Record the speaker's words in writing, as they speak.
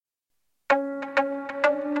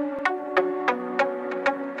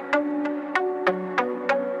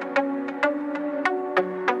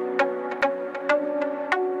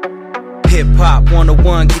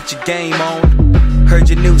101, get your game on. Heard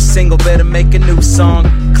your new single, better make a new song.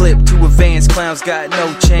 Clip to advance, clowns got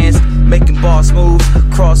no chance. Making boss moves,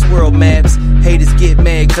 cross world maps. Haters get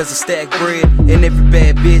mad cause I stack bread. And every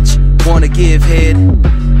bad bitch wanna give head.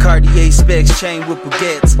 Cartier specs, chain with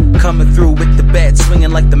baguettes. Coming through with the bat,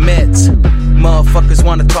 swinging like the Mets. Motherfuckers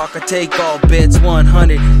wanna talk, I take all bets.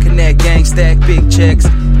 100, connect, gang stack, big checks.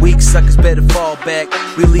 Weak suckers better fall back.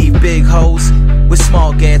 We leave big hoes with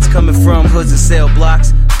small gats. Coming from hoods and cell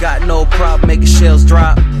blocks. Got no problem making shells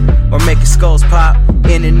drop or making skulls pop.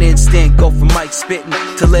 In an instant, go from mic spitting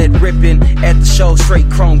to lead ripping. At the show, straight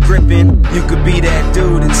chrome gripping. You could be that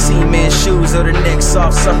dude in C-Man shoes or the next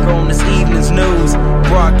soft sucker on this evening's news.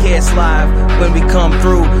 Broadcast live when we come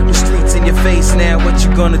through. The streets in your face now, what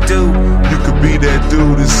you gonna do? You could be that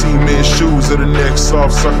dude in C-Man shoes or the next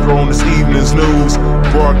soft sucker on this evening's news.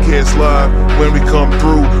 Broadcast live when we come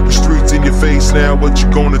through. The streets in your face now, what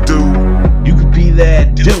you gonna do? You could be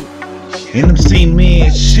that dude in them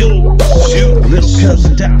C-Man shoes. Little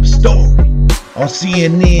cousin top story on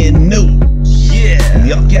CNN News. Yeah,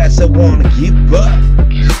 y'all cats that wanna get bucked,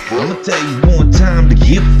 I'ma tell you one time to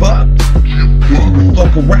get fucked. You can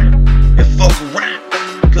fuck around and fuck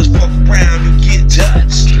around, cause fuck around you get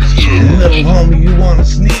touched. And little homie, you wanna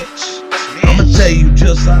snitch, I'ma tell you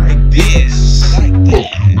just like this.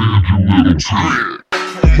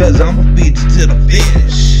 Cause I'ma feed you to the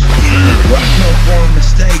fish. Where I come from and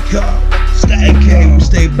stay cold. Stay K, we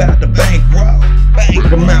stay about the bankroll.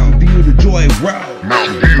 From Mountain View to Joy Road.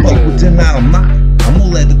 Fuck with Den9na Mic, I'ma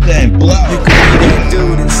let the thing blow. You could be that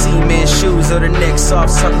dude in C-Man shoes or the next soft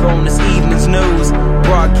sucker on this evening's news.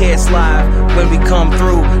 Broadcast live when we come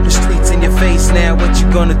through. The streets in your face now, what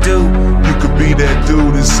you gonna do? You could be that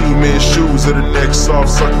dude in C-Man shoes or the next soft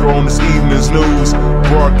sucker on this evening's news.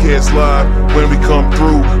 Broadcast live when we come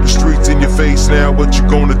through. The streets in your face now, what you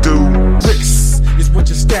gonna do? This is what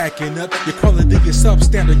you're stacking up. Your quality is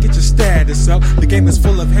substandard, get your status up. The game is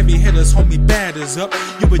full of heavy hitters, homie, batters up.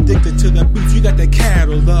 You addicted to the beef, you got that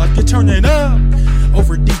cattle up. You're turning up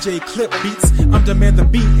over DJ clip beats. I'm the man, the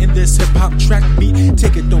beat in this hip-hop track beat.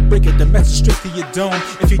 Take it, don't break it, the message straight to your dome.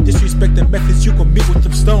 If you disrespect the methods, you gon' meet with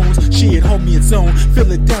them stones. Shit, homie, it's on, feel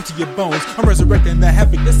it down to your bones. I'm resurrecting the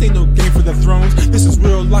havoc, this ain't no game for the thrones. This is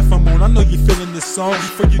real life I'm on, I know you feeling this song.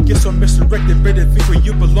 Before you get so misdirected, better think where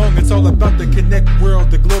you belong. It's all about the connect world,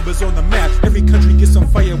 the globe is on the map. Every country gets on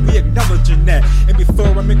fire, we acknowledging that. And before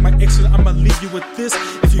I make my exit, I'ma leave you with this.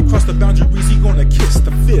 If you cross the boundaries, you gonna kiss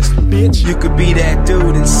the fist, bitch. You could be that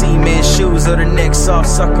dude in C-Man shoes or the next soft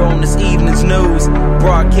sucker on this evening's news.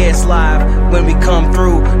 Broadcast live when we come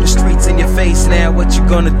through. The streets in your face now, what you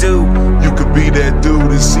gonna do? You could be that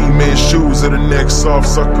dude in C-Man shoes or the next soft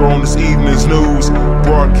sucker on this evening's news.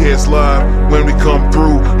 Broadcast live when we come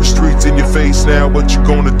through. The streets in your face now, what you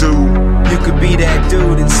gonna do? You could be that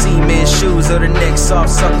dude in C-Man shoes or the next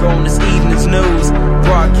soft sucker on this evening's news.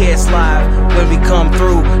 Broadcast live when we come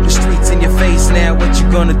through. The streets in your face now, what you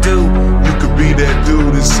gonna do? You could be that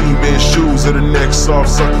dude in C-Man shoes or the next soft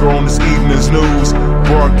sucker on this evening's news.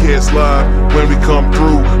 Broadcast live when we come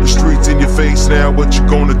through. The streets in your face now, what you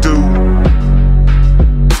gonna do?